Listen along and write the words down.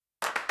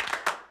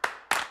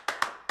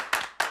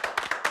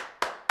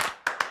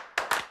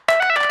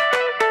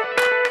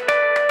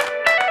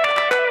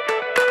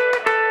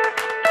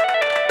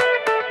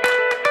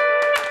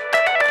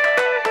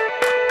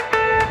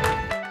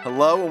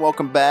and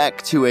welcome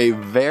back to a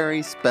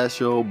very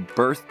special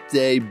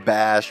birthday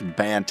bash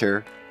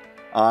banter.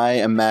 I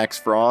am Max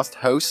Frost,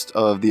 host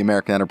of the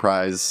American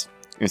Enterprise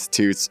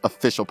Institute's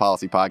official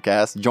policy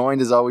podcast,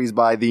 joined as always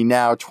by the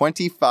now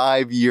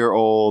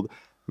 25-year-old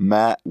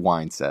Matt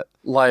Winesett.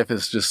 Life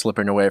is just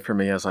slipping away from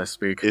me as I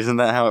speak. Isn't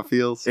that how it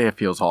feels? It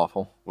feels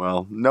awful.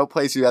 Well, no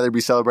place you'd rather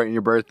be celebrating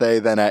your birthday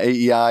than at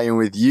AEI and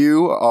with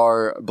you,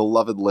 our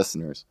beloved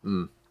listeners.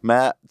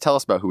 Matt, tell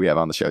us about who we have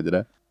on the show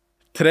today.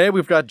 Today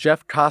we've got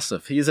Jeff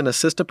Kosseff. He's an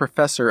assistant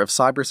professor of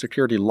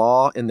cybersecurity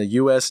law in the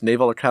U.S.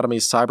 Naval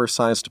Academy's Cyber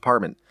Science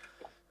Department.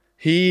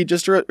 He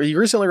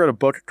recently wrote a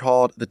book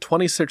called The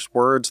 26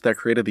 Words That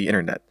Created the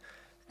Internet.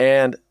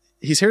 And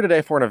he's here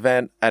today for an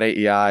event at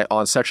AEI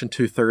on Section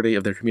 230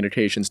 of the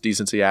Communications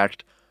Decency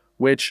Act,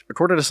 which,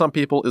 according to some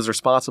people, is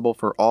responsible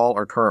for all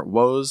our current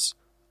woes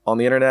on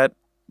the internet.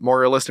 More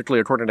realistically,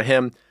 according to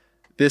him,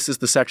 this is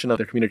the section of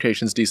the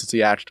Communications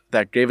Decency Act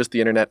that gave us the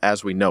internet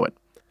as we know it.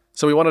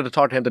 So we wanted to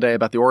talk to him today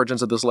about the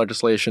origins of this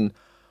legislation,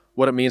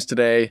 what it means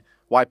today,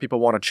 why people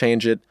want to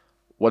change it,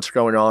 what's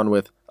going on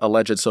with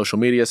alleged social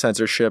media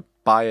censorship,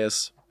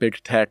 bias,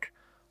 big tech,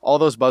 all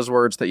those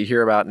buzzwords that you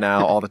hear about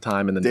now all the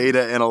time in the Data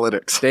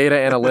analytics,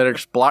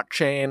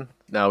 blockchain.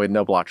 No, we had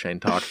no blockchain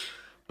talk.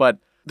 But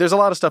there's a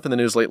lot of stuff in the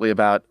news lately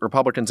about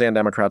Republicans and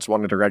Democrats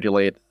wanting to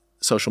regulate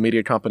social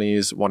media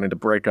companies, wanting to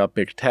break up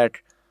big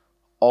tech,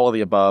 all of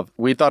the above.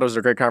 We thought it was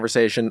a great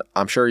conversation.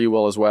 I'm sure you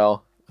will as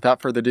well. Without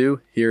further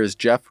ado, here is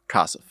Jeff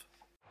Kosseff.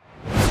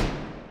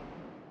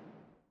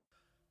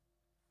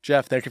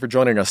 Jeff, thank you for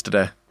joining us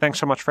today. Thanks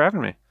so much for having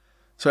me.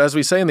 So as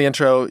we say in the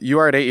intro, you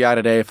are at AEI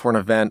today for an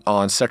event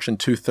on Section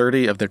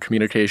 230 of the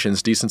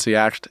Communications Decency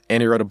Act,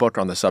 and you wrote a book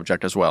on the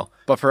subject as well.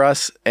 But for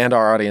us and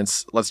our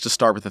audience, let's just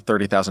start with the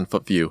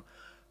 30,000-foot view.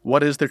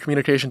 What is the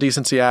Communications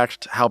Decency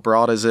Act? How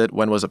broad is it?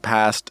 When was it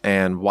passed?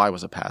 And why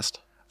was it passed?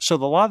 So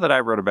the law that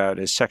I wrote about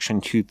is Section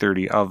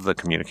 230 of the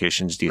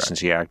Communications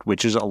Decency Act,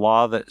 which is a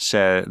law that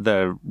says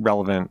the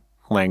relevant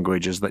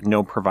language is that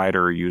no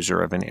provider or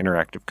user of an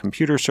interactive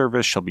computer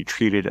service shall be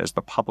treated as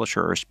the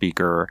publisher or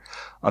speaker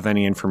of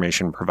any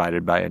information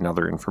provided by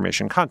another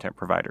information content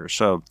provider.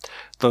 So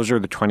those are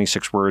the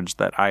 26 words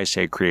that I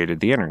say created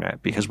the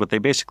internet, because what they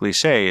basically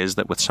say is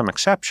that with some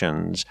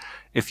exceptions,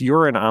 if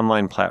you're an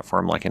online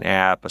platform like an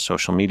app, a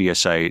social media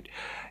site,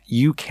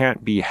 you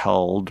can't be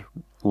held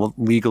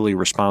legally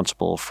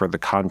responsible for the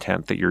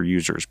content that your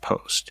users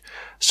post.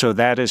 So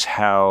that is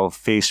how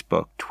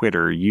Facebook,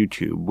 Twitter,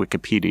 YouTube,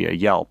 Wikipedia,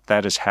 Yelp,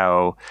 that is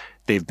how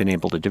they've been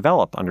able to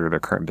develop under their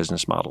current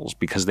business models,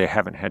 because they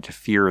haven't had to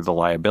fear the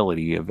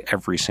liability of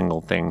every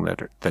single thing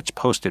that's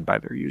posted by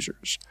their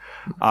users.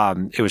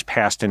 It was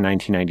passed in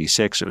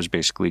 1996. It was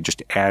basically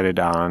just added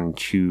on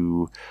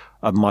to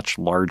a much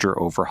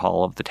larger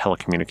overhaul of the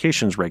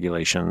telecommunications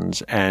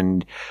regulations.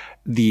 And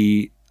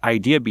the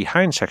idea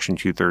behind Section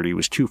 230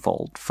 was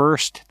twofold.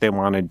 First, they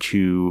wanted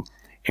to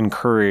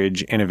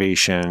encourage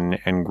innovation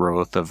and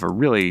growth of a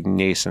really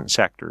nascent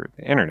sector of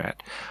the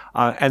internet.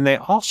 And they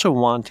also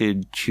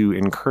wanted to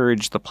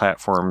encourage the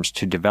platforms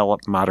to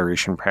develop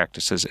moderation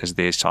practices as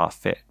they saw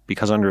fit.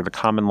 Because under the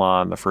common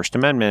law and the First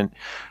Amendment,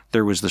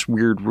 there was this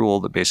weird rule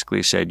that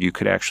basically said you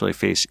could actually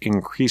face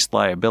increased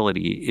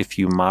liability if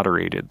you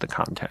moderated the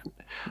content.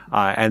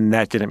 And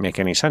that didn't make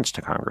any sense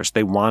to Congress.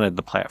 They wanted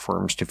the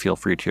platforms to feel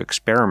free to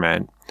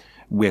experiment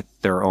with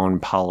their own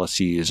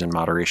policies and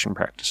moderation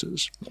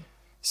practices.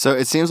 So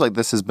it seems like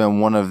this has been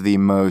one of the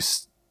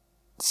most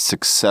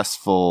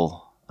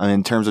successful,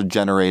 in terms of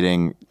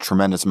generating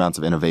tremendous amounts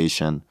of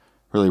innovation,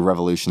 really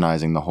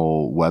revolutionizing the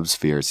whole web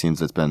sphere. It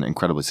seems it's been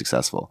incredibly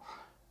successful.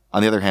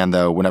 On the other hand,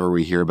 though, whenever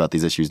we hear about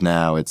these issues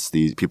now, it's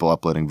these people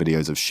uploading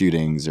videos of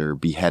shootings or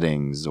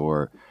beheadings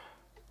or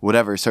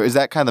whatever. So is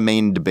that kind of the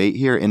main debate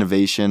here,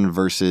 innovation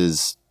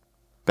versus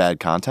bad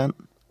content?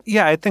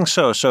 Yeah, I think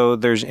so. So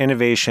there's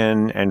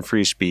innovation and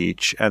free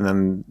speech, and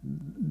then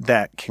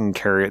that can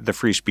carry the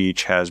free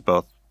speech has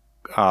both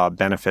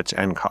benefits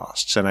and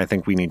costs, and I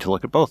think we need to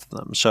look at both of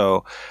them.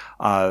 So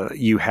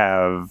you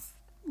have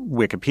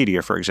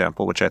Wikipedia, for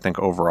example, which I think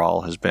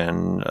overall has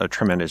been a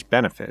tremendous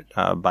benefit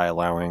by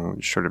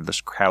allowing sort of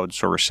this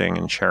crowdsourcing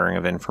and sharing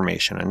of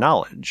information and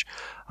knowledge.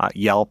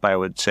 Yelp, I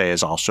would say,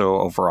 is also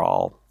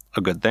overall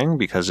a good thing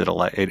because it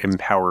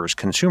empowers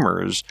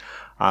consumers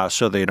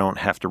so they don't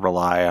have to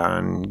rely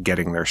on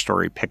getting their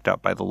story picked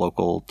up by the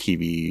local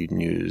TV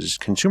news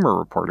consumer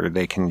reporter.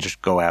 They can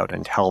just go out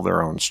and tell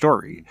their own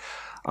story.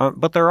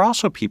 But there are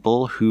also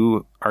people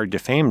who are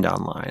defamed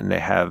online. They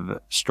have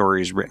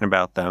stories written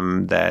about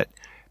them that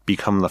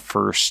become the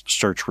first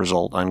search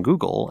result on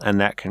Google,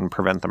 and that can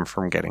prevent them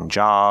from getting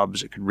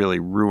jobs. It could really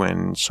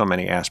ruin so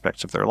many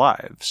aspects of their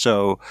lives.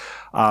 So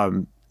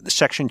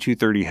Section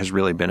 230 has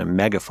really been a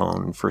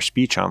megaphone for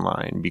speech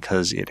online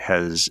because it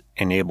has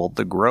enabled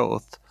the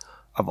growth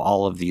of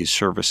all of these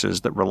services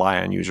that rely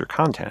on user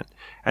content.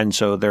 And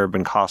so there have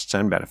been costs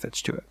and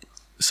benefits to it.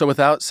 So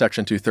without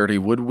Section 230,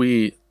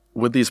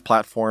 would these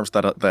platforms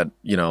that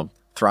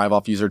thrive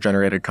off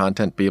user-generated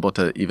content be able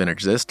to even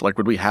exist? Like,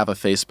 would we have a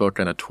Facebook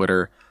and a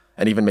Twitter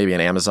and even maybe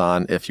an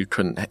Amazon if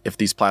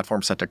these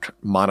platforms had to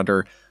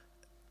monitor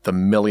the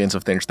millions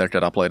of things that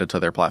get uploaded to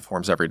their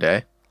platforms every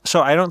day?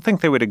 So I don't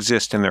think they would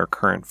exist in their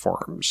current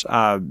forms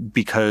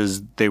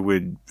because they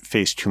would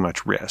face too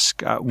much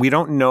risk. We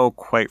don't know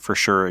quite for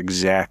sure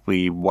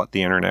exactly what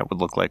the internet would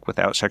look like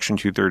without Section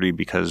 230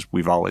 because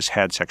we've always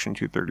had Section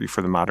 230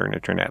 for the modern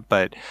internet.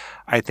 But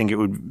I think it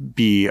would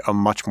be a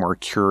much more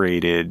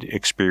curated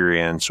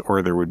experience,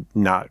 or there would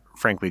not,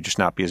 frankly, just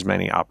not be as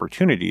many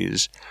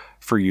opportunities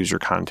for user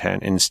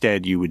content.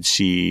 Instead, you would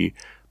see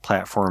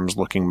platforms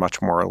looking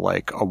much more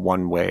like a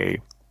one-way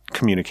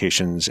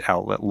communications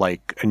outlet,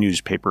 like a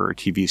newspaper or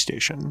TV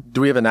station.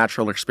 Do we have a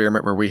natural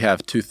experiment where we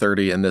have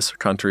 230 in this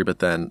country, but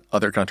then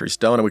other countries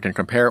don't, and we can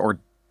compare, or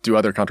do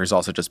other countries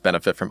also just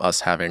benefit from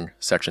us having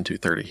Section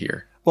 230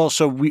 here? Well,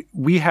 so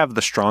we have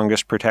the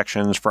strongest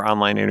protections for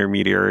online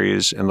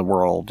intermediaries in the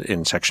world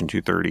in Section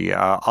 230.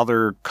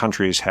 Other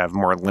countries have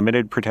more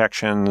limited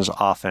protections.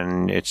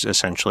 Often it's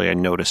essentially a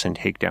notice and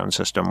takedown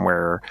system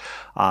where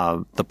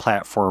the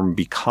platform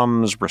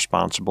becomes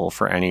responsible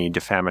for any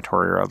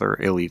defamatory or other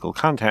illegal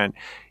content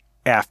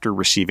after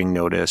receiving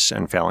notice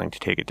and failing to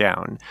take it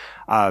down.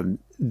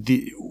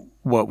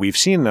 What we've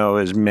seen, though,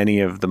 is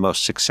many of the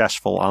most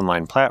successful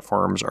online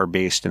platforms are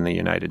based in the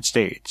United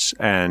States.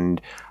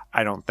 And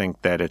I don't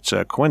think that it's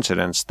a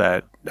coincidence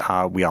that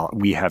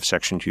we have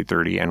Section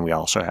 230 and we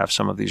also have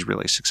some of these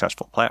really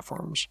successful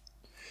platforms.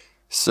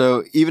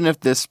 So even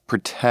if this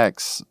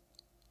protects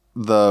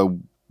the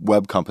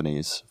web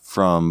companies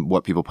from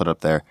what people put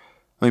up there,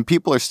 I mean,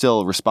 people are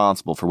still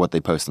responsible for what they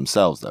post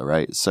themselves, though,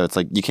 right? So it's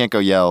like you can't go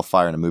yell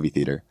fire in a movie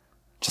theater.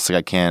 Just like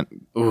I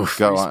can't go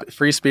on.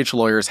 Free speech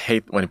lawyers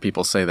hate when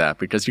people say that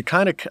because you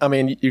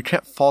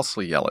can't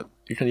falsely yell it.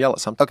 You can yell at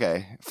something.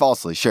 Okay,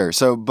 falsely, sure.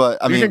 So, but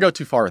I mean, you can go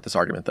too far with this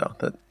argument, though.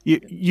 That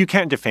you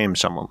can't defame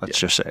someone. Let's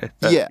just say.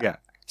 Yeah.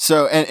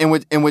 So,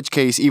 and in which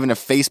case, even if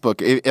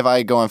Facebook, if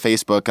I go on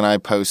Facebook and I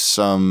post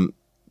some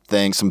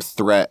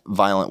threat,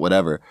 violent,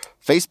 whatever,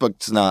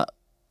 Facebook's not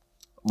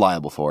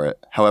liable for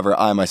it. However,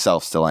 I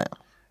myself still am.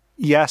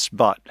 Yes,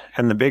 but,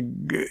 and the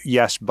big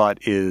yes, but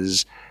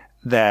is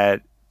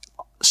that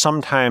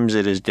sometimes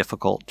it is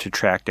difficult to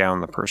track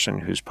down the person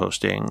who's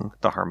posting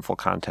the harmful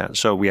content.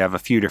 So we have a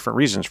few different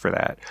reasons for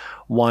that.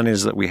 One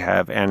is that we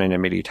have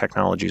anonymity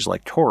technologies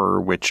like Tor,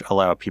 which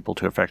allow people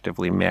to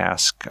effectively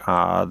mask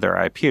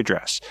their IP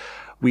address.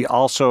 We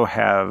also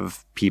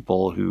have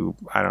people who,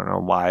 I don't know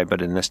why,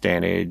 but in this day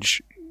and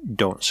age,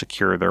 don't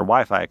secure their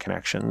Wi-Fi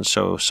connections.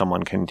 So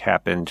someone can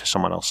tap into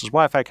someone else's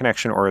Wi-Fi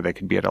connection, or they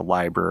could be at a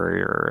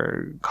library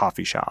or a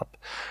coffee shop,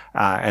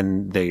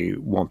 and they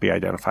won't be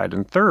identified.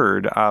 And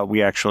third,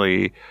 we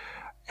actually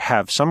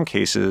have some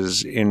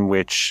cases in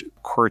which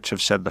courts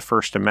have said the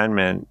First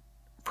Amendment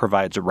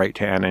provides a right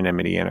to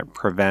anonymity and it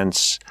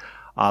prevents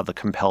the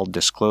compelled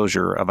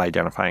disclosure of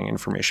identifying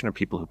information of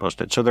people who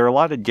post it. So there are a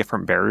lot of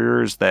different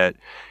barriers that,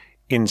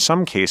 in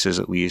some cases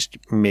at least,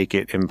 make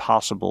it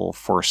impossible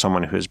for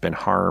someone who has been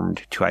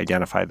harmed to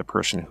identify the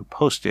person who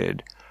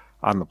posted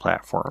on the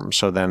platform.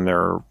 So then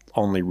their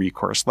only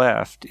recourse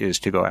left is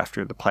to go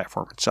after the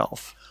platform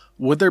itself.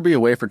 Would there be a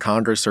way for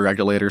Congress or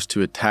regulators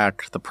to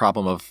attack the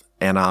problem of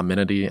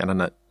anonymity,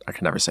 and I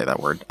can never say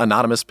that word,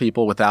 anonymous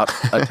people without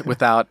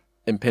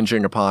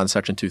impinging upon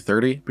Section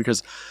 230?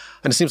 Because,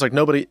 and it seems like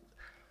nobody,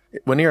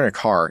 when you're in a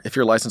car, if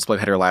your license plate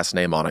had your last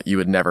name on it, you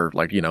would never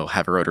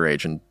have a road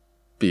rage and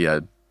be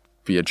a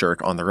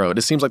jerk on the road.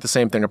 It seems like the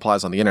same thing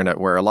applies on the internet,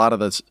 where a lot of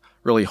this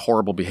really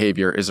horrible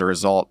behavior is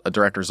a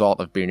direct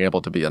result of being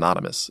able to be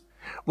anonymous.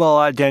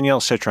 Well, Danielle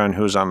Citron,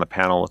 who's on the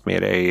panel with me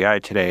at AEI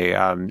today,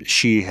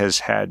 she has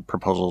had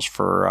proposals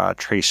for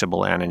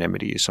traceable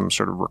anonymity, some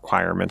sort of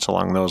requirements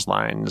along those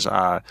lines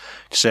to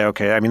say,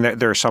 okay, I mean,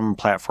 there are some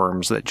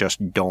platforms that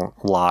just don't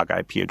log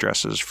IP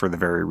addresses for the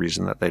very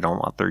reason that they don't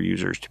want their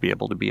users to be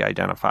able to be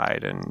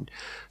identified and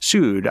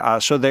sued.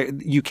 So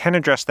you can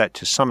address that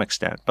to some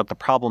extent, but the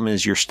problem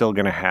is you're still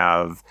going to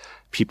have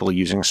people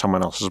using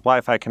someone else's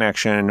Wi-Fi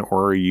connection,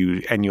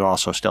 and you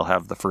also still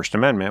have the First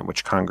Amendment,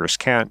 which Congress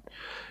can't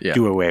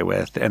do away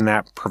with, and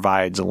that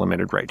provides a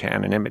limited right to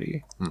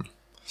anonymity.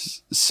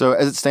 So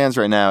as it stands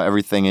right now,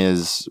 everything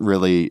is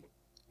really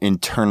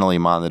internally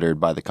monitored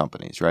by the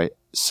companies, right?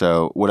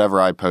 So whatever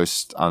I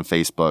post on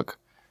Facebook,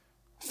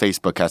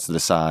 Facebook has to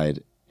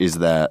decide, is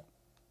that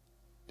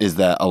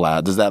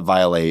allowed? Does that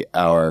violate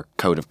our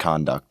code of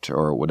conduct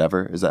or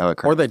whatever? Is that how it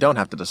occurs? Or they don't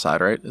have to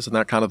decide, right? Isn't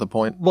that kind of the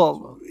point?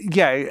 Well,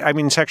 yeah. I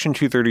mean, Section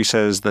 230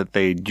 says that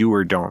they do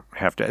or don't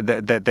have to,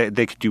 that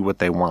they could do what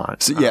they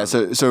want.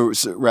 So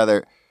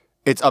rather,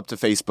 it's up to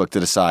Facebook to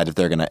decide if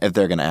they're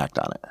gonna act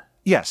on it.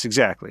 Yes,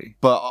 exactly.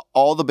 But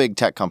all the big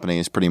tech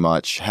companies pretty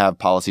much have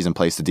policies in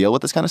place to deal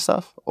with this kind of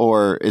stuff?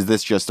 Or is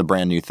this just a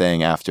brand new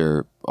thing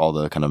after all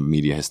the kind of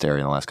media hysteria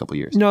in the last couple of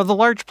years? No, the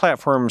large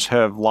platforms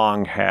have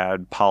long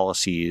had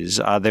policies.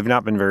 They've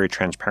not been very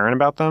transparent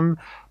about them,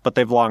 but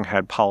they've long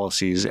had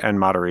policies and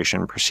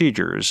moderation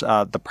procedures.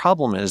 The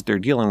problem is they're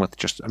dealing with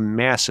just a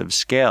massive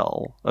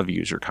scale of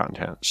user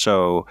content.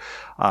 So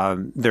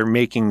they're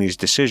making these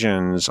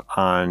decisions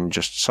on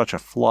just such a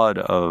flood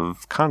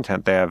of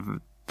content.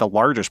 The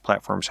largest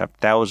platforms have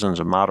thousands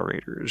of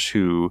moderators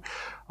who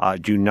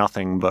do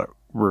nothing but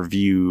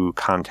review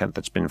content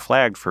that's been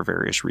flagged for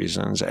various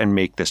reasons and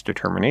make this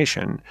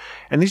determination.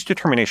 And these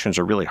determinations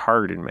are really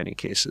hard in many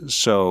cases.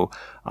 So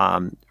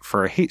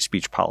for a hate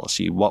speech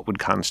policy, what would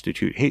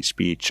constitute hate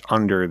speech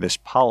under this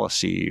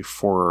policy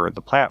for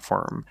the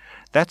platform?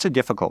 That's a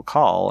difficult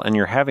call. And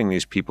you're having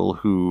these people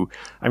who,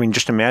 I mean,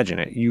 just imagine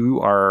it. You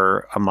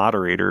are a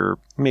moderator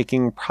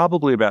making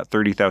probably about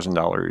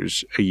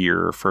 $30,000 a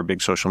year for a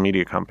big social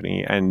media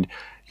company. And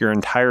your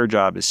entire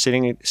job is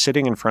sitting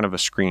in front of a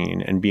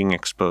screen and being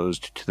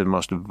exposed to the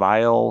most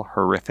vile,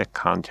 horrific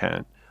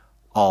content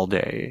all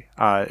day.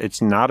 It's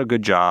not a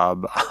good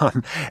job,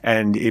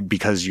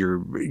 because you're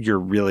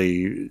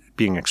really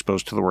being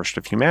exposed to the worst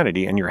of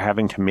humanity, and you're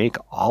having to make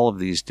all of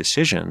these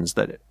decisions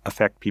that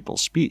affect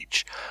people's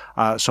speech.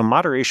 So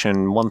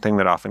moderation, one thing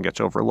that often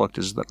gets overlooked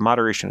is that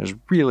moderation is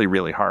really,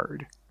 really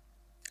hard.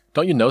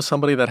 Don't you know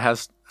somebody that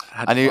has?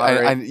 I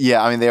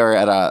mean, they were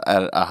at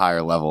a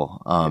higher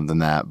level than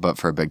that, but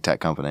for a big tech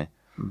company,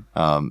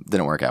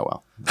 didn't work out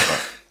well.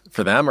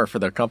 For them or for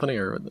their company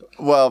or?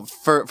 Well,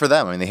 for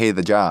them, I mean, they hated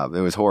the job.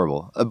 It was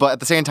horrible. But at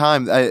the same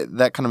time,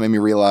 that kind of made me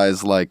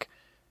realize, like,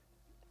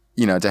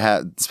 you know,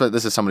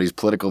 this is somebody's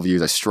political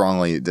views I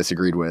strongly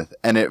disagreed with,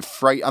 and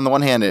on the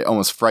one hand, it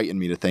almost frightened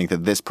me to think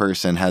that this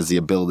person has the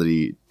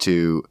ability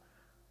to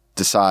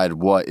decide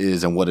what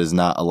is and what is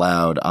not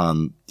allowed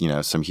on, you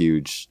know, some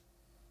huge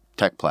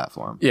tech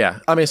platform. Yeah.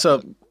 I mean,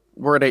 so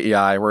we're at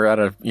AEI. We're at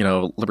a, you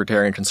know,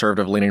 libertarian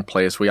conservative leaning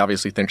place. We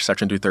obviously think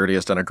Section 230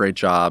 has done a great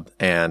job,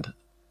 and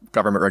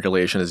government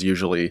regulation is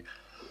usually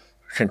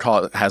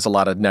has a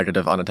lot of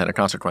negative unintended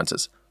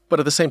consequences. But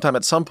at the same time,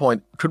 at some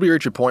point, could we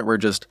reach a point where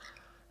just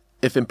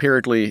if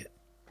empirically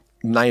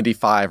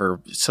 95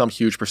 or some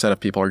huge percent of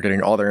people are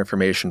getting all their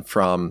information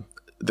from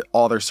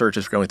all their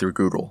searches going through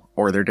Google,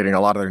 or they're getting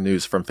a lot of their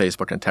news from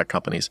Facebook and tech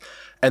companies,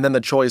 and then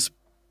the choice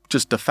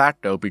just de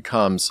facto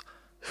becomes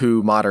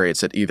who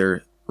moderates it,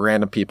 either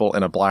random people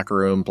in a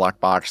black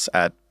box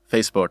at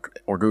Facebook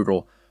or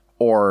Google,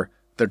 or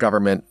the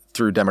government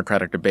through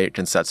democratic debate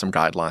can set some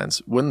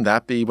guidelines. Wouldn't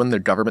that be when the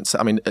government,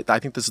 I mean, I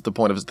think this is the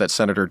point that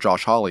Senator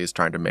Josh Hawley is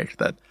trying to make,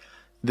 that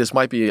this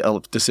might be a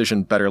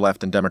decision better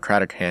left in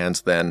democratic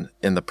hands than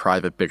in the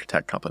private big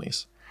tech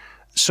companies.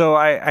 So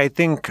I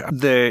think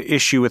the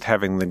issue with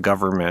having the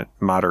government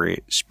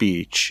moderate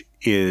speech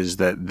is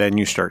that then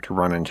you start to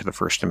run into the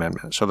First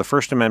Amendment. So the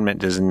First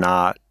Amendment does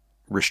not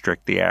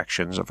restrict the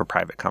actions of a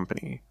private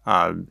company.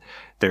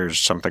 There's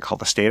something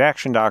called the state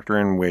action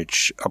doctrine,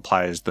 which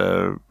applies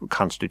the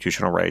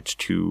constitutional rights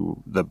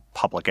to the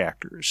public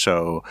actors.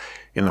 So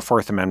in the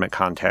Fourth Amendment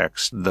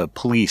context, the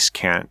police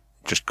can't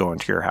just go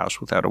into your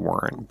house without a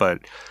warrant,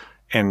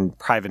 and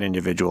private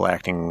individual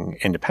acting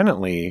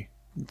independently,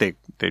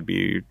 they'd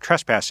be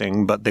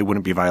trespassing, but they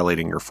wouldn't be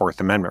violating your Fourth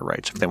Amendment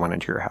rights if they went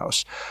into your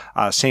house.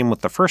 Same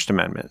with the First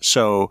Amendment.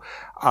 So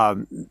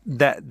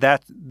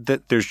that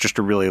there's just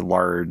a really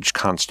large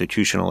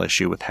constitutional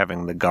issue with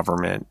having the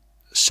government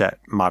set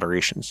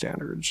moderation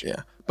standards.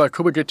 Yeah, but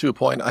could we get to a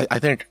point? I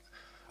think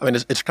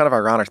it's kind of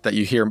ironic that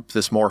you hear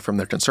this more from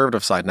the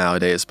conservative side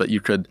nowadays. But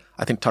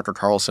I think Tucker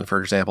Carlson,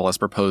 for example, has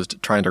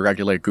proposed trying to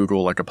regulate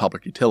Google like a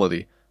public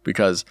utility,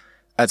 because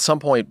at some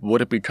point,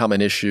 would it become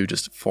an issue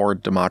just for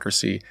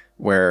democracy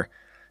where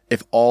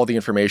if all the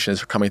information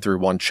is coming through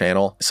one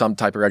channel, some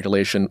type of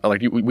regulation,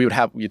 like we would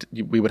have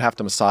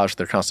to massage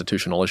their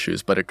constitutional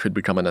issues, but it could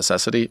become a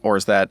necessity? Or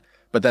is that,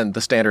 but then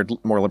the standard,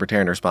 more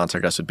libertarian response, I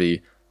guess, would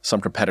be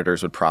some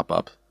competitors would prop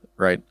up,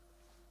 right?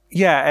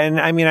 Yeah, and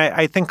I mean,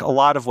 I think a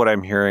lot of what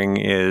I'm hearing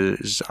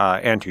is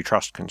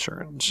antitrust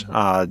concerns,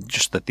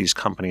 just that these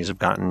companies have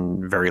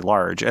gotten very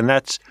large. And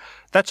that's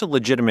a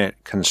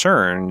legitimate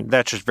concern.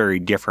 That's just very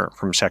different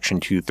from Section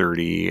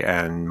 230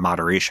 and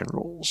moderation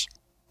rules.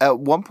 At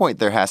one point,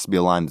 there has to be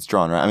a line that's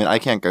drawn, right? I mean, I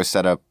can't go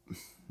set up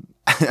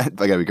 – I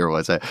got to be careful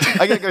what I say.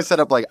 I can't go set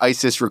up like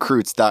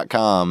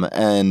ISISrecruits.com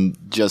and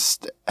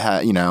just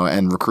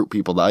and recruit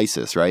people to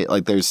ISIS, right?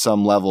 Like there's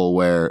some level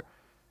where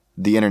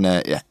the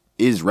internet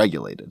is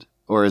regulated,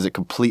 or is it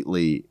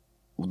completely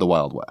the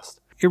Wild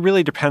West? It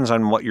really depends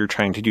on what you're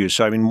trying to do.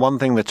 So, I mean, one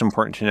thing that's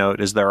important to note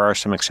is there are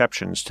some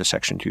exceptions to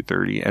Section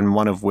 230, and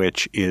one of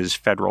which is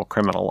federal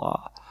criminal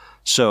law.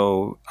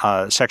 So,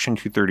 Section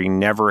 230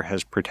 never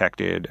has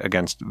protected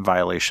against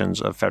violations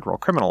of federal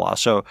criminal law.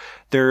 So,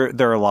 there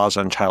are laws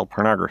on child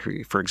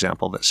pornography, for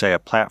example, that say a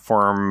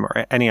platform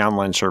or any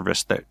online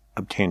service that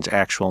obtains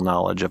actual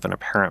knowledge of an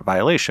apparent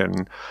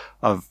violation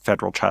of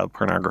federal child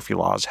pornography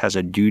laws has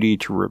a duty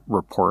to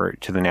report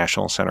to the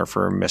National Center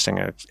for Missing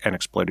and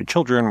Exploited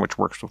Children, which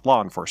works with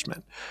law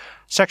enforcement.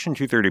 Section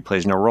 230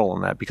 plays no role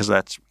in that because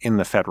that's in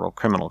the federal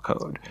criminal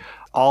code.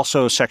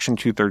 Also, Section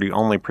 230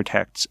 only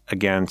protects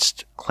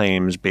against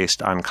claims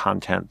based on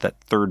content that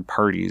third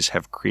parties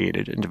have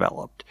created and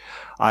developed.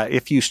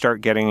 If you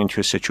start getting into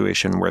a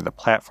situation where the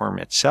platform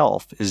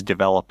itself is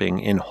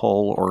developing in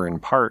whole or in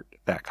part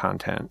that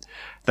content,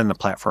 then the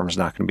platform is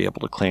not going to be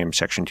able to claim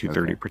Section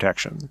 230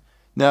 protection.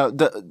 Now,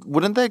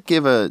 wouldn't that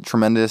give a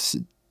tremendous,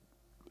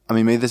 I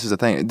mean, maybe this is a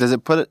thing, does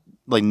it put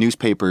like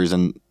newspapers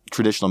and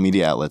traditional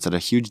media outlets at a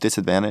huge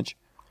disadvantage?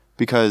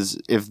 Because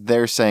if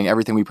they're saying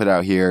everything we put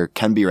out here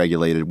can be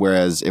regulated,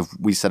 whereas if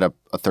we set up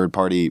a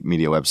third-party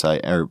media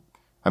website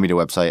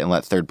and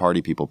let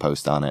third-party people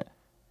post on it,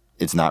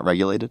 it's not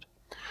regulated?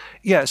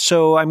 Yeah,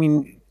 so, I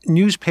mean,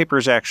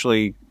 newspapers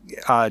actually,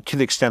 to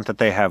the extent that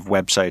they have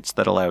websites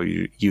that allow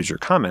user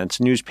comments,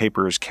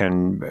 newspapers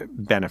can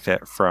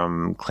benefit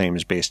from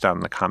claims based on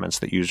the comments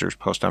that users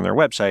post on their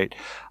website.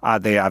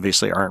 They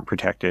obviously aren't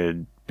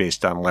protected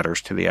based on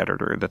letters to the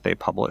editor that they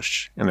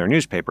publish in their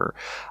newspaper.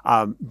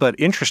 But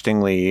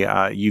interestingly,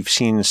 you've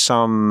seen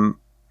some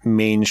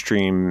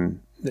mainstream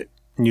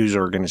news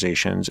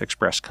organizations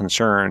express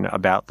concern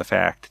about the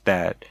fact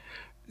that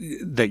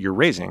you're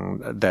raising,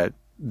 that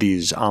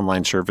these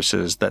online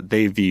services that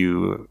they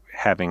view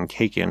having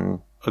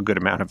taken a good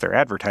amount of their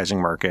advertising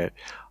market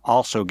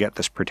also get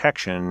this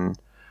protection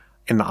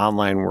in the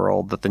online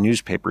world that the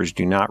newspapers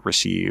do not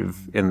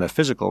receive in the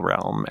physical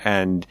realm.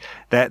 And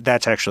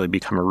that's actually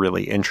become a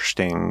really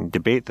interesting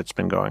debate that's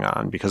been going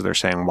on, because they're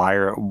saying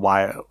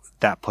why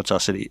that puts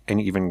us at an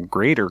even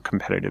greater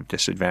competitive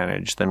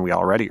disadvantage than we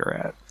already are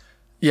at.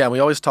 Yeah, we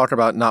always talk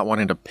about not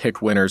wanting to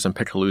pick winners and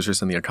pick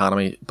losers in the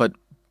economy, but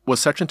was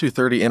Section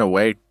 230 in a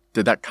way,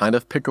 did that kind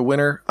of pick a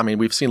winner? I mean,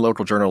 we've seen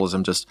local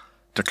journalism just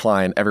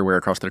decline everywhere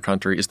across the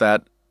country. Is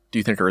that, do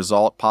you think, a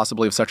result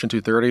possibly of Section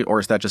 230, or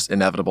is that just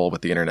inevitable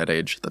with the internet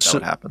age that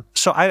would happen?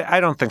 So I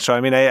don't think so.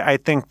 I mean, I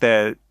think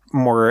that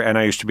more, and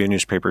I used to be a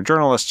newspaper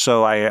journalist,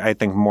 so I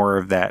think more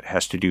of that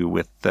has to do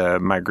with the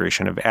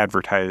migration of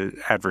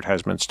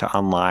advertisements to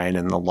online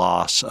and the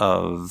loss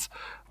of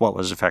what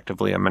was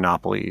effectively a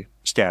monopoly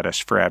status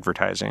for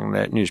advertising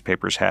that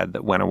newspapers had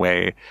that went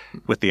away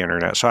with the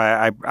internet. So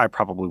I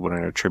probably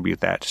wouldn't attribute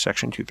that to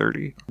Section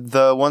 230.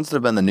 The ones that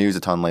have been in the news a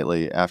ton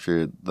lately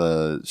after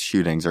the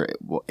shootings are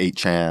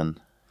 8chan.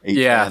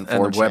 Yeah, and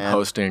the web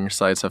hosting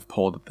sites have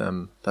pulled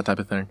them, that type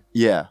of thing.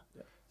 Yeah.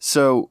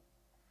 So,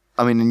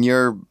 I mean, in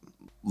your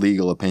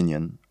legal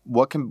opinion,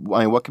 what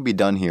can be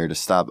done here to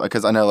stop?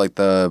 Because I know, like,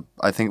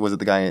 I think was it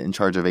the guy in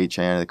charge of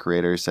 8chan, the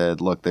creator, said,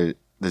 "Look,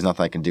 there's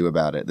nothing I can do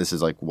about it. This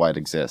is like why it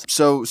exists."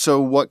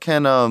 So what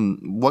can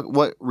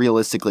what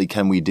realistically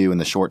can we do in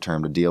the short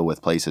term to deal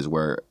with places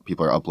where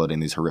people are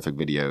uploading these horrific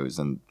videos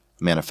and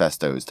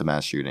manifestos to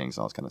mass shootings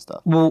and all this kind of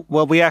stuff?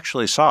 Well, we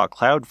actually saw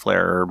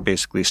Cloudflare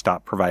basically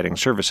stop providing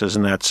services,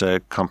 and that's a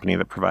company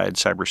that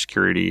provides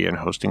cybersecurity and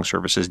hosting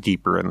services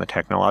deeper in the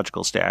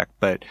technological stack.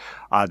 But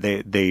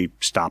they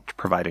stopped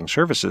providing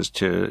services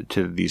to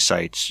these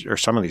sites, or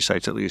some of these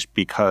sites at least,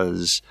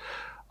 because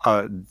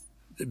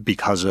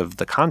of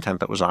the content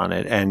that was on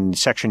it. And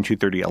Section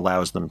 230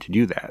 allows them to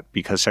do that,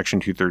 because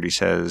Section 230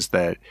 says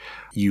that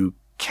you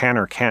can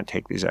or can't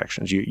take these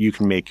actions. You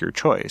can make your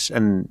choice.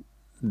 And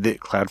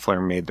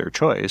Cloudflare made their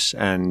choice,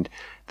 and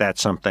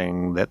that's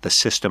something that the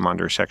system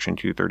under Section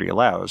 230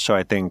 allows. So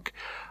I think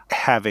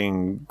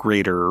having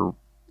greater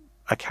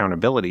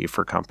accountability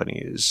for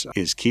companies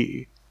is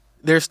key.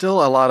 There's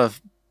still a lot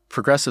of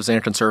progressives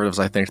and conservatives,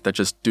 I think, that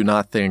just do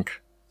not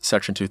think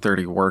Section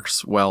 230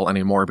 works well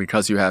anymore,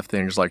 because you have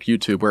things like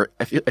YouTube, where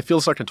it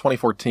feels like in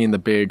 2014 the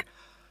big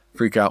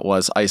freak out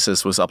was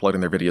ISIS was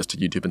uploading their videos to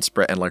YouTube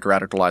and like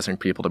radicalizing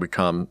people to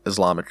become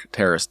Islamic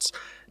terrorists.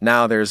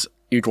 Now there's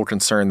equal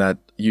concern that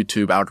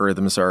YouTube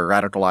algorithms are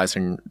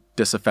radicalizing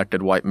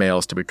disaffected white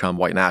males to become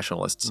white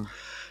nationalists.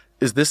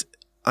 Is this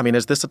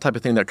the type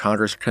of thing that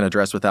Congress can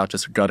address without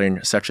just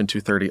gutting Section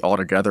 230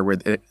 altogether?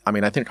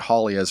 I think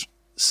Hawley has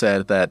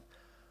said that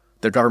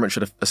the government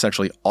should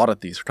essentially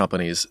audit these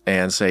companies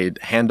and say,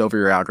 hand over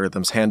your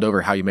algorithms, hand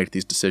over how you make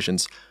these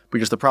decisions.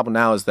 Because the problem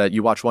now is that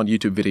you watch one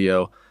YouTube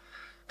video,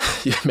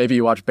 maybe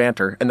you watch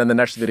banter, and then the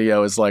next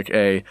video is like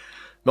a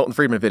Milton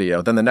Friedman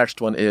video. Then the next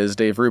one is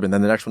Dave Rubin.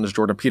 Then the next one is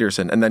Jordan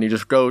Peterson. And then you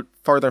just go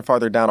farther and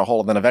farther down a hole,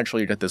 and then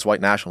eventually you get this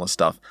white nationalist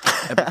stuff.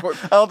 I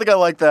don't think I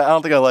like that.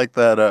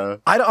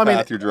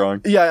 Path you're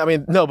drawing. Yeah, I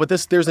mean, no, but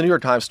there's a New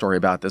York Times story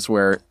about this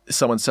where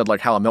someone said like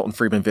how a Milton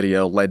Friedman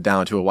video led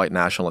down to a white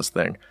nationalist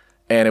thing.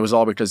 And it was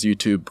all because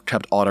YouTube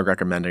kept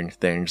auto-recommending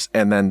things.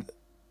 And then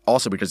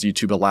also because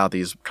YouTube allowed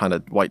these kind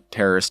of white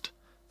terrorist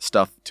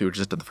stuff to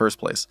exist in the first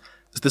place.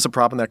 Is this a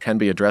problem that can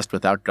be addressed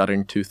without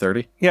gutting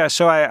 230? Yeah,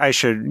 so I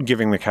should,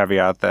 giving the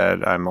caveat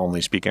that I'm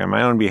only speaking on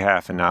my own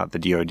behalf and not the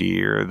DoD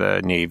or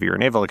the Navy or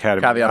Naval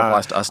Academy. Caveat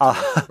applies to us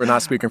too. We're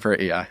not speaking for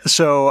EI.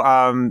 So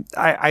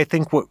I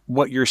think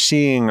what you're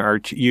seeing are,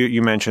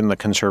 you mentioned the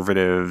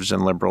conservatives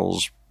and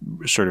liberals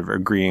sort of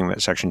agreeing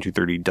that Section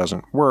 230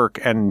 doesn't work.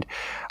 And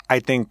I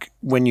think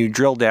when you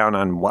drill down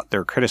on what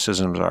their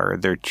criticisms are,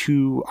 they're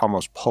two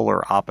almost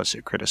polar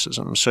opposite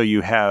criticisms. So you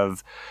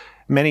have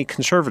many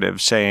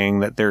conservatives saying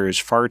that there is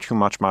far too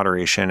much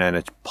moderation and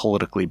it's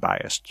politically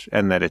biased,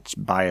 and that it's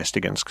biased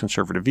against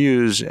conservative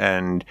views,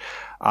 and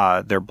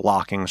they're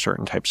blocking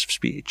certain types of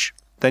speech.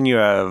 Then you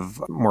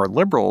have more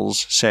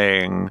liberals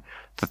saying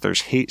that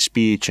there's hate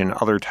speech and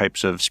other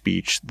types of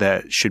speech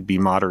that should be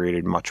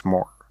moderated much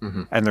more.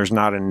 Mm-hmm. And there's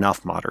not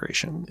enough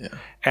moderation. Yeah.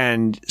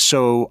 And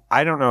so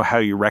I don't know how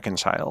you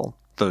reconcile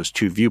those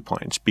two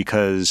viewpoints,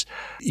 because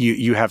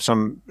you have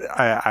some –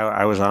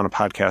 I was on a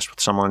podcast with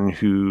someone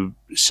who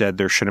said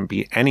there shouldn't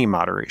be any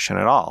moderation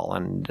at all.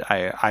 And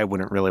I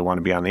wouldn't really want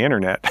to be on the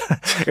internet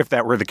if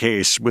that were the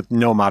case with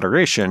no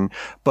moderation.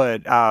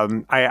 But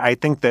I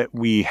think that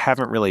we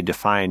haven't really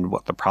defined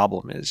what the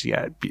problem is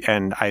yet.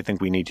 And I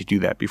think we need to do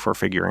that before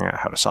figuring out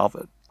how to solve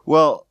it.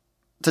 Well,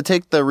 to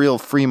take the real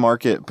free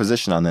market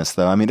position on this,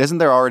 though, I mean, isn't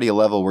there already a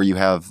level where you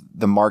have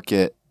the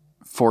market –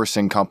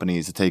 forcing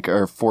companies to take,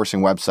 or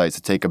forcing websites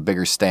to take a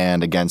bigger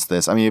stand against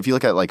this? I mean, if you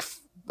look at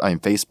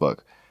Facebook,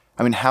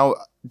 I mean, how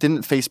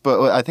didn't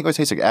Facebook, I think it was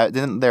Facebook,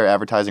 didn't their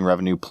advertising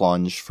revenue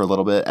plunge for a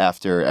little bit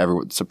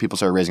after so people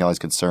started raising all these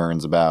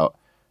concerns about,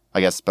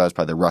 I guess that was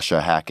probably the Russia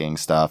hacking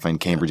stuff and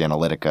Cambridge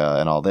Analytica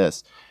and all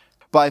this.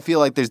 But I feel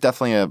like there's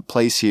definitely a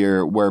place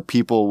here where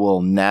people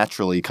will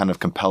naturally kind of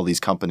compel these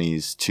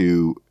companies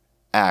to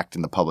act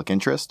in the public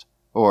interest.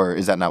 Or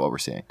is that not what we're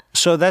seeing?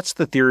 So that's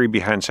the theory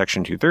behind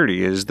Section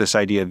 230, is this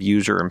idea of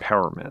user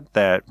empowerment,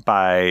 that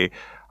by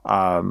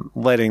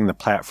letting the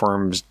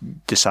platforms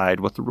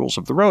decide what the rules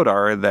of the road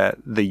are, that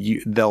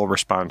they'll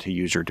respond to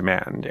user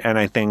demand. And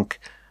I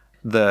think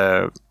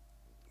the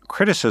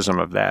criticism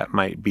of that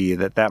might be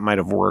that might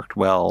have worked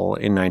well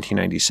in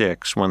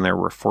 1996 when there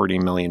were 40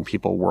 million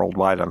people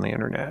worldwide on the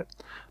internet.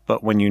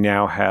 But when you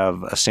now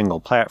have a single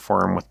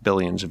platform with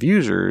billions of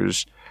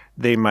users,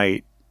 they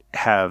might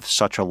have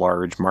such a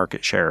large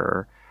market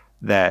share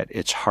that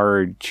it's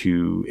hard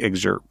to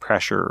exert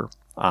pressure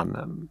on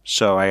them.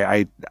 So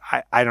I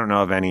don't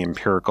know of any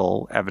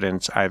empirical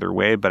evidence either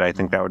way, but I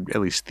think that would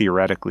at least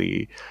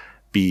theoretically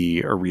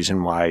be a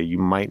reason why you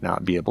might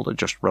not be able to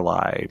just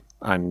rely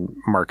on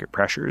market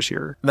pressures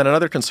here. Then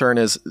another concern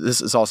is,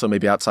 this is also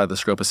maybe outside the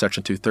scope of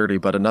Section 230,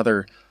 but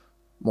another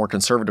more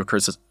conservative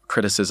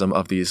criticism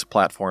of these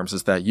platforms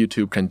is that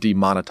YouTube can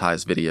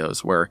demonetize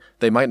videos, where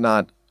they might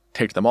not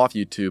take them off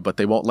YouTube, but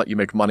they won't let you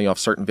make money off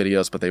certain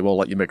videos, but they will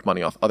let you make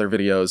money off other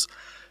videos.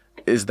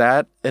 Is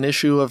that an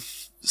issue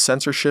of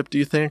censorship, do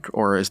you think,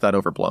 or is that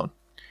overblown?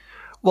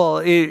 Well,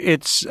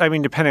 it's, I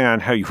mean, depending on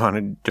how you want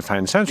to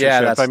define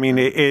censorship, I mean,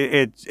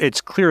 it's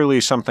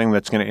clearly something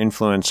that's going to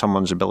influence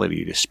someone's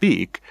ability to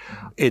speak.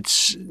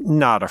 It's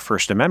not a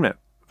First Amendment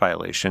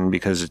violation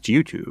because it's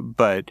YouTube,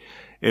 but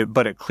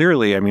it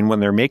clearly, I mean, when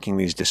they're making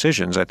these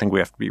decisions, I think we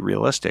have to be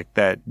realistic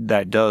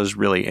that does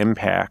really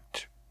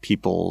impact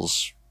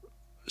people's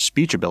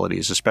speech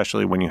abilities,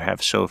 especially when you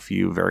have so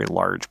few very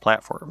large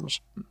platforms.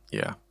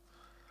 Yeah.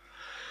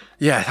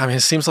 Yeah, I mean,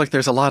 it seems like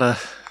there's a lot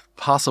of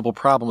possible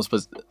problems,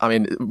 but I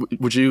mean,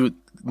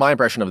 my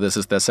impression of this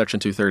is that Section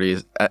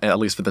 230, at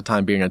least for the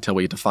time being, until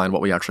we define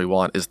what we actually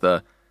want, is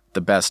the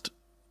best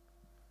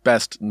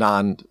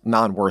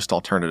non-worst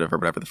alternative, or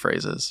whatever the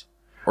phrase is.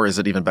 Or is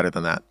it even better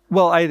than that?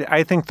 Well,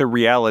 I think the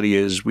reality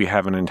is we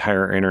have an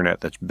entire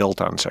internet that's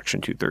built on Section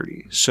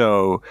 230.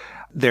 So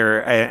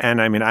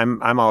and I mean,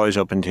 I'm always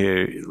open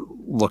to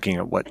looking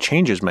at what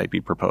changes might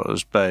be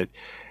proposed, but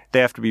they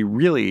have to be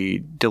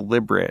really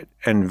deliberate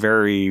and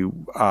very,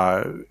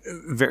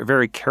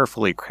 very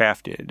carefully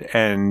crafted.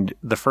 And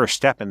the first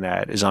step in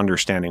that is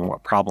understanding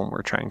what problem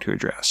we're trying to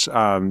address.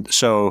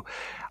 So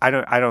I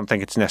don't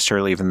think it's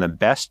necessarily even the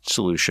best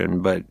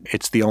solution, but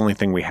it's the only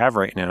thing we have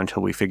right now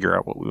until we figure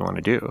out what we want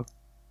to do.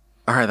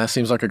 All right, that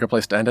seems like a good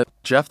place to end it.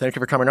 Jeff, thank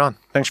you for coming on.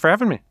 Thanks for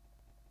having me.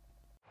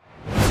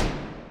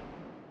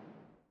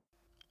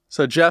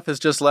 So Jeff has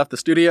just left the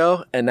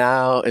studio, and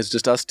now it's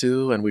just us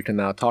two, and we can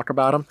now talk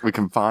about him. We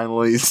can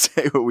finally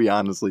say what we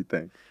honestly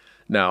think.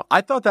 No,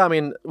 I thought that, I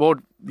mean, well,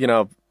 you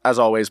know, as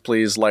always,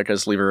 please like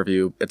us, leave a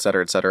review, et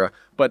cetera, et cetera.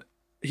 But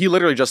he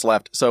literally just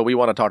left, so we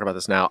want to talk about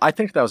this now. I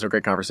think that was a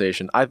great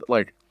conversation. I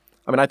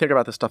think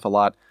about this stuff a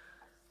lot.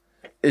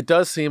 It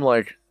does seem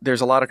like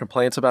there's a lot of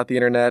complaints about the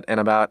internet and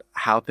about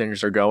how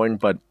things are going,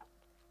 but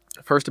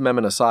First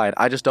Amendment aside,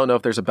 I just don't know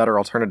if there's a better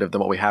alternative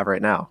than what we have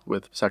right now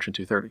with Section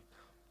 230.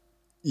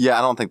 Yeah,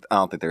 I don't think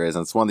there is.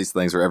 And it's one of these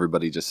things where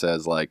everybody just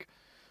says, like,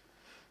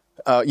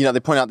 they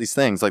point out these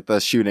things like the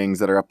shootings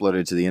that are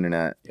uploaded to the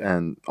internet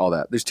and all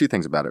that. There's two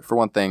things about it. For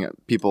one thing,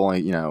 people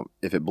only,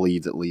 if it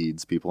bleeds, it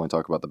leads. People only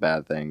talk about the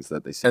bad things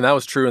that they see. And that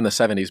was true in the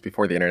 70s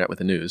before the internet with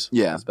the news.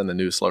 Yeah. It's been the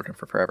news slogan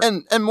for forever.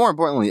 And more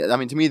importantly, I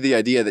mean, to me, the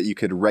idea that you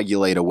could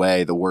regulate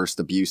away the worst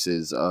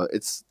abuses,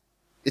 it's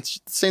the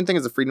same thing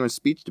as the freedom of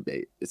speech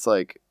debate. It's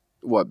like,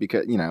 what?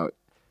 Because,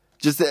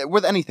 just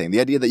with anything, the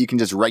idea that you can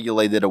just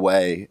regulate it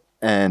away.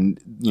 And,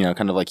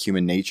 kind of like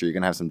human nature, you're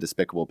going to have some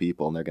despicable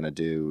people and they're going to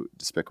do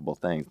despicable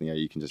things. And,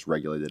 you can just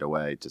regulate it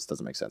away. It just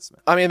doesn't make sense to me.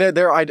 I mean,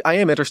 I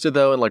am interested,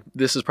 though, and like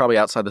this is probably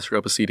outside the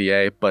scope of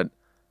CDA, but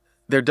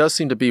there does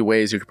seem to be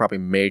ways you could probably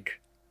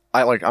make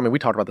we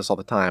talk about this all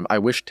the time. I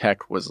wish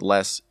tech was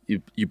less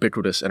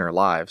ubiquitous in our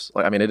lives.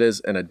 Like, I mean, it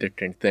is an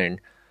addicting thing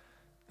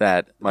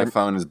that My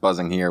phone is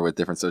buzzing here with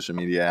different social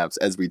media apps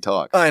as we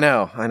talk. I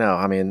know.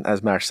 I mean,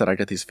 as Max said, I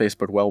get these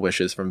Facebook well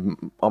wishes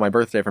on my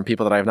birthday from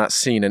people that I have not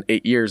seen in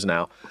 8 years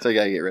now. So you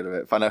gotta get rid of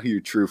it. Find out who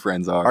your true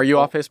friends are. Are you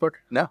off Facebook?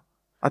 No.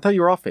 I thought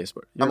you were off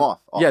Facebook. I'm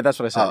off. Yeah, that's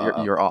what I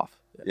said. You're off.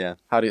 Yeah.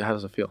 How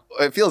does it feel?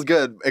 It feels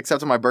good,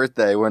 except on my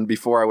birthday, when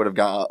before I would have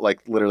got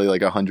like literally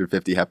like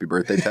 150 happy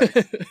birthday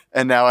texts,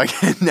 and now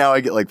I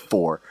get like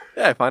 4.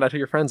 Yeah, find out who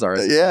your friends are.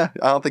 Yeah,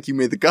 I don't think you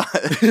made the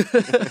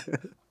cut.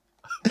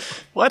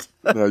 What?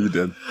 No, you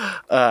did.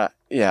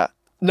 Yeah.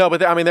 No,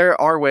 but I mean, there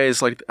are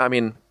ways. Like, I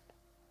mean,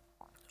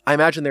 I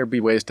imagine there'd be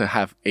ways to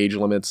have age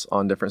limits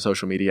on different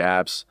social media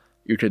apps.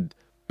 You could.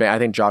 I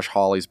think Josh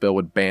Hawley's bill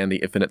would ban the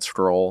infinite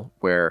scroll.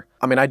 Where,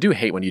 I mean, I do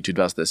hate when YouTube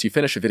does this. You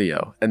finish a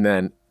video and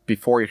then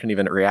before you can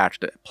even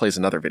react, it plays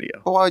another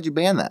video. But why would you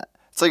ban that?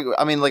 It's like,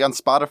 I mean, like on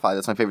Spotify,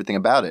 that's my favorite thing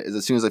about it, is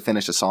as soon as I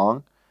finish a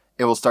song,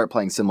 it will start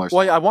playing similar songs.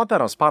 Well, yeah, I want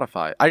that on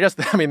Spotify. I guess,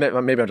 I mean,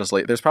 maybe I'm just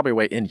late. There's probably a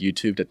way in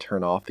YouTube to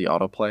turn off the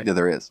autoplay. Yeah,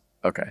 there is.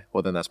 Okay,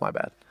 well, then that's my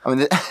bad. I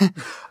mean,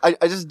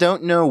 I just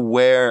don't know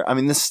where, I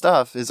mean, this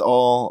stuff is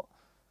all,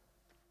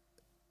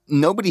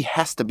 nobody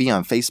has to be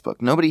on Facebook.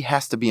 Nobody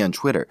has to be on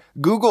Twitter.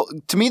 Google,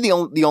 to me,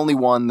 the only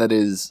one that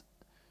is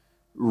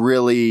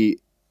really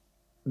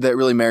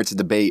merits a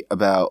debate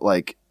about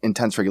like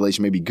intense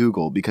regulation, maybe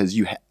Google, because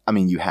you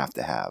have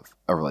to have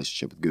a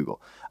relationship with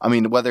Google. I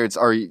mean, whether it's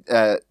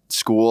at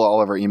school,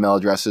 all of our email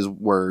addresses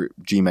were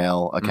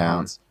Gmail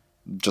accounts,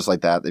 just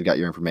like that. They've got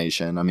your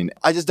information. I mean,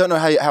 I just don't know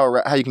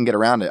how you can get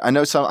around it. I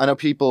know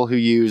people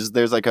who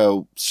there's like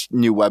a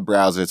new web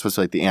browser. It's supposed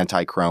to be like the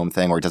anti-Chrome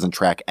thing where it doesn't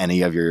track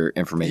any of your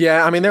information.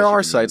 Yeah, I mean, there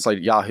are sites like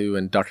Yahoo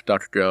and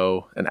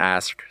DuckDuckGo and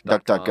Ask.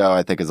 DuckDuckGo,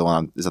 I think, is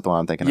that the one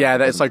I'm thinking of? Yeah,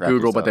 it's like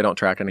Google, but they don't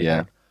track anything.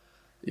 Yeah.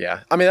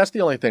 Yeah. I mean, that's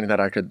the only thing that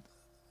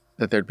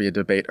there'd be a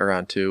debate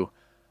around too.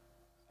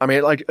 I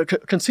mean, like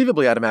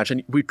conceivably, I'd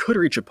imagine we could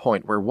reach a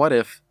point where what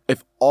if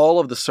all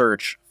of the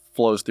search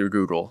flows through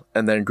Google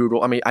and then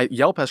Google, I mean,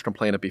 Yelp has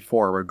complained it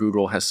before where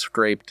Google has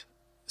scraped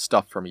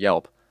stuff from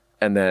Yelp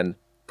and then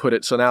put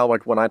it. So now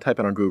like when I type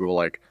in on Google,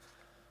 like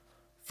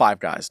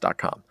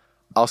fiveguys.com,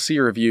 I'll see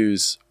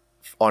reviews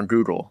on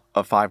Google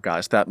of Five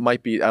Guys that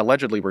might be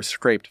allegedly were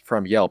scraped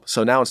from Yelp.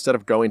 So now instead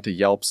of going to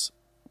Yelp's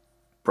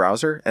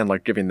browser and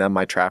like giving them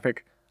my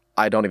traffic,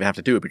 I don't even have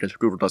to do it because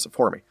Google does it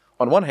for me.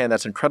 On one hand,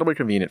 that's incredibly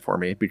convenient for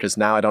me because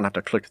now I don't have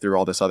to click through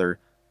all this other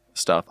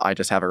stuff. I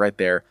just have it right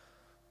there.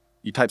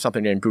 You type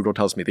something in, Google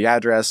tells me the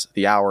address,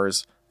 the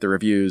hours, the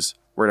reviews,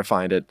 where to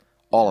find it,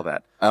 all of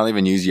that. I don't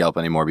even use Yelp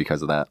anymore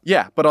because of that.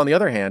 Yeah, but on the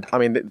other hand, I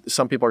mean,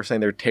 some people are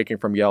saying they're taking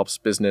from Yelp's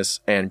business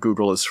and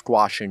Google is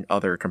squashing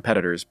other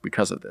competitors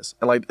because of this.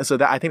 And like, so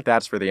I think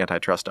that's where the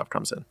antitrust stuff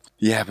comes in.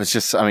 Yeah, but it's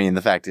just, I mean,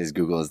 the fact is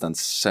Google has done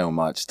so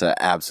much to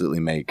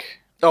absolutely make...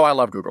 Oh, I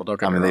love Google. Don't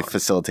get me wrong. They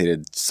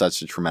facilitated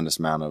such a tremendous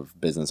amount of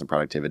business and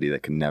productivity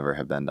that could never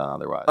have been done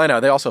otherwise. I know.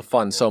 They also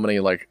fund so many,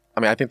 like, I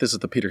mean, I think this is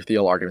the Peter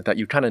Thiel argument that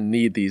you kind of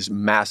need these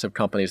massive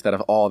companies that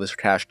have all this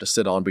cash to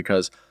sit on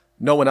because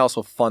no one else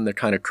will fund the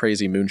kind of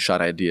crazy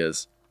moonshot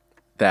ideas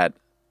that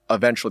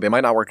eventually they might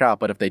not work out,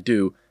 but if they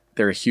do,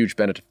 they're a huge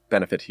benefit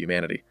to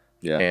humanity.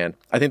 Yeah. And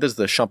I think this is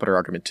the Schumpeter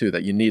argument too,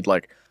 that you need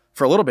like,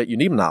 for a little bit, you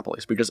need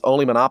monopolies because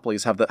only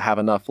monopolies have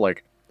enough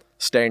like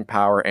staying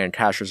power and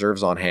cash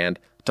reserves on hand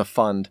to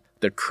fund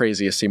the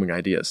craziest seeming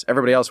ideas.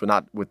 Everybody else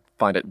would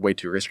find it way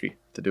too risky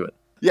to do it.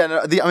 Yeah,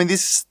 no,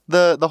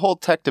 the whole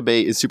tech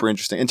debate is super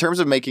interesting. In terms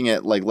of making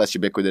it like less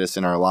ubiquitous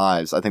in our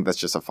lives, I think that's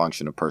just a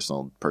function of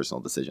personal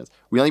decisions.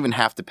 We don't even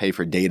have to pay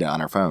for data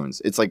on our phones.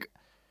 It's like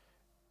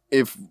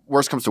if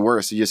worse comes to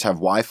worse, you just have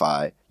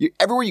Wi-Fi.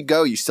 Everywhere you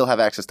go, you still have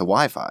access to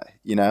Wi-Fi,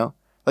 you know?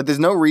 Like there's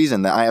no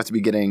reason that I have to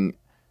be getting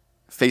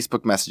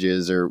Facebook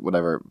messages or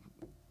whatever,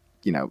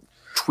 you know,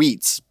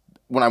 tweets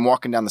when I'm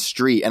walking down the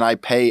street and I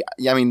pay.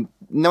 I mean,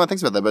 no one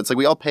thinks about that, but it's like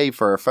we all pay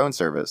for our phone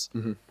service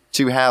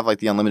to have like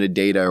the unlimited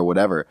data or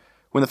whatever.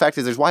 When the fact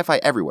is there's Wi-Fi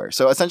everywhere.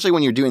 So essentially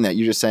when you're doing that,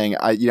 you're just saying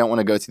you don't want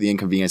to go to the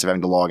inconvenience of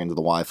having to log into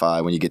the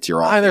Wi-Fi when you get to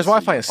your office. There's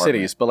Wi-Fi in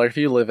cities, but like if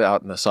you live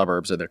out in the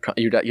suburbs,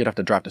 you'd have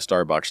to drive to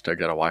Starbucks to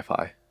get a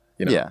Wi-Fi.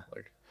 You know? Yeah.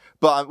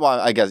 But well,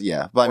 I guess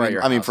yeah. But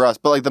I mean for us,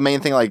 but like the main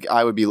thing like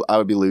I would be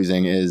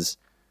losing is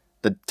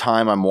the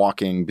time I'm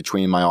walking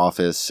between my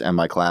office and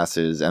my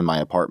classes and my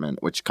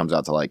apartment, which comes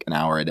out to like an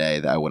hour a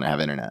day that I wouldn't have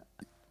internet.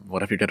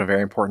 What if you get a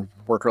very important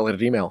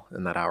work-related email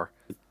in that hour?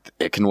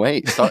 It can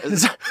wait.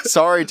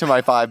 Sorry to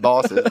my 5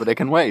 bosses, but it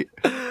can wait.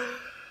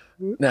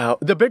 Now,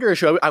 the bigger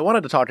issue, I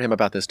wanted to talk to him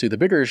about this too. The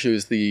bigger issue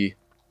is we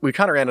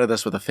kind of ran into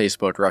this with the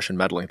Facebook Russian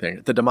meddling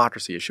thing, the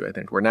democracy issue, I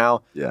think, where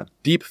now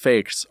deep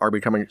fakes are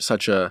becoming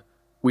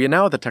we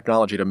now have the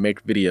technology to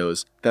make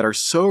videos that are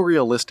so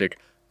realistic,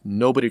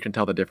 nobody can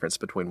tell the difference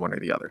between one or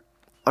the other.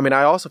 I mean,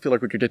 I also feel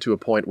like we could get to a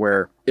point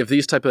where if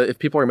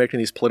people are making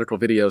these political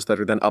videos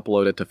that are then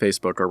uploaded to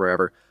Facebook or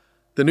wherever,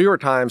 the New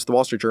York Times, the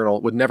Wall Street Journal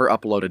would never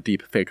upload a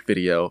deep fake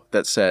video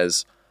that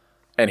says,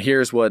 and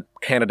here's what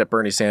candidate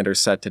Bernie Sanders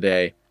said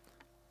today,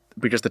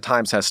 because the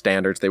Times has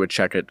standards. They would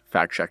check it,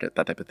 fact check it,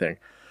 that type of thing.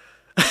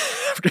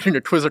 I'm getting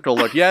a quizzical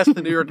look. Yes,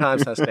 the New York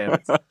Times has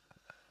standards.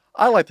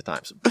 I like the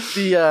Times.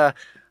 The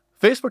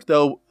Facebook,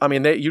 though, I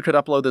mean, you could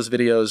upload those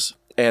videos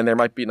and there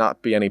might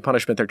not be any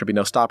punishment. There could be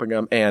no stopping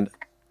them. And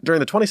during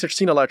the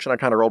 2016 election, I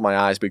kind of rolled my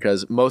eyes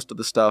because most of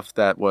the stuff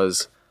that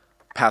was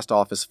passed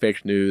off as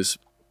fake news,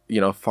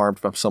 farmed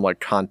from some like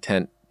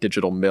content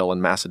digital mill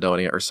in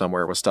Macedonia or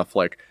somewhere was stuff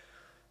like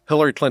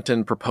Hillary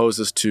Clinton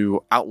proposes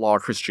to outlaw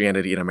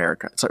Christianity in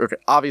America. It's like, okay,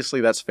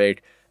 obviously that's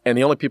fake. And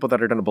the only people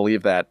that are going to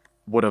believe that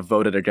would have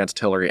voted against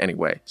Hillary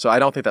anyway. So I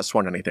don't think that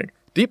swung anything.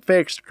 Deep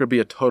fakes could be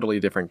a totally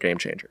different game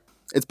changer.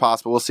 It's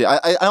possible. We'll see.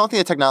 I don't think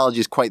the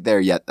technology is quite there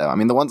yet, though. I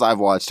mean, the ones I've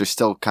watched are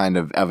still kind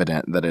of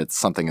evident that it's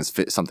something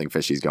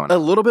fishy's going on. A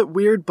little bit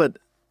weird, but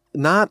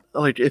not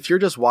like if you're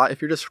just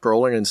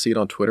scrolling and see it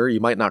on Twitter, you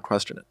might not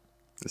question it.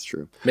 That's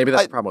true. Maybe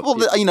that's the problem.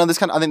 Well,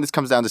 I think this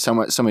comes down to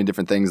so many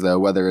different things, though.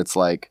 Whether it's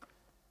like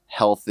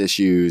health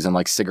issues and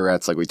like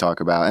cigarettes, like we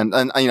talk about,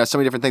 and so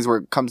many different things where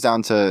it comes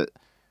down to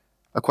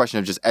a question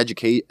of just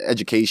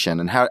education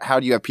and how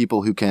do you have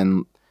people who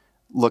can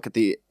look at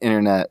the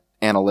internet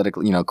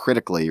analytically,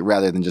 critically,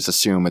 rather than just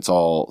assume it's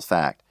all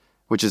fact,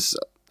 which is,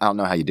 I don't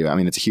know how you do it. I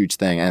mean, it's a huge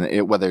thing.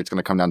 And whether it's going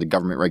to come down to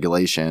government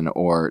regulation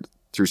or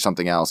through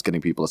something else, getting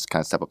people to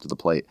kind of step up to the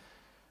plate,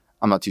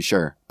 I'm not too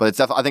sure. But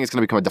I think it's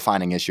going to become a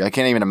defining issue. I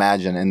can't even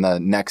imagine in the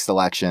next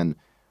election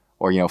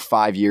or,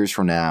 5 years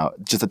from now,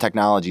 just the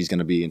technology is going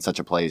to be in such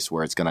a place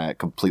where it's going to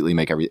completely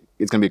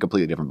it's going to be a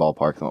completely different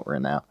ballpark than what we're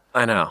in now.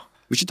 I know.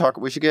 We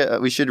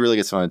should really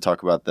get someone to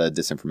talk about the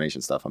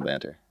disinformation stuff on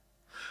Banter.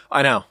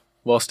 I know.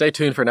 Well, stay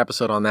tuned for an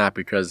episode on that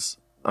because,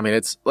 I mean,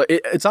 it's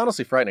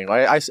honestly frightening.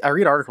 I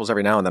read articles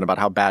every now and then about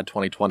how bad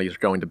 2020 is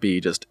going to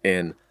be just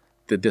in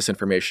the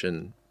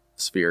disinformation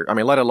sphere. I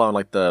mean, let alone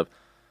like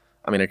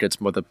it gets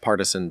more the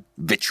partisan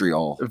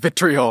vitriol.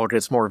 Vitriol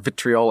gets more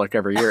vitriolic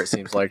every year, it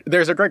seems like.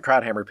 There's a great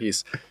Krauthammer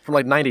piece from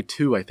like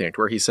 92, I think,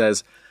 where he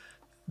says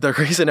the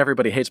reason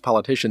everybody hates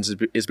politicians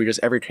is because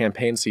every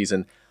campaign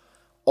season,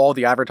 all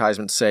the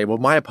advertisements say, well,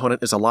 my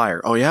opponent is a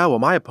liar. Oh, yeah, well,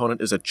 my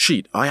opponent is a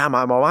cheat. Oh, yeah,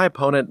 my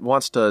opponent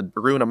wants to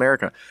ruin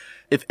America.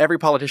 If every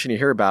politician you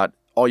hear about,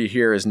 all you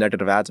hear is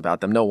negative ads about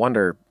them, no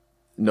wonder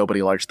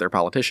nobody likes their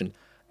politician.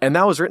 And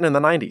that was written in the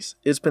 90s.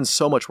 It's been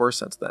so much worse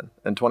since then.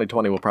 And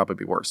 2020 will probably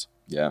be worse.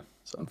 Yeah,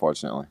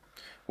 unfortunately.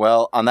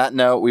 Well, on that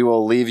note, we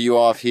will leave you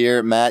off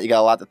here. Matt, you got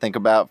a lot to think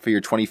about for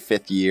your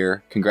 25th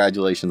year.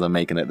 Congratulations on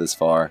making it this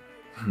far.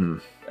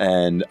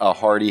 And a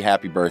hearty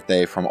happy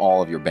birthday from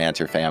all of your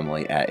Banter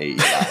family at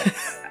AEI.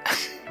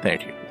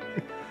 Thank you.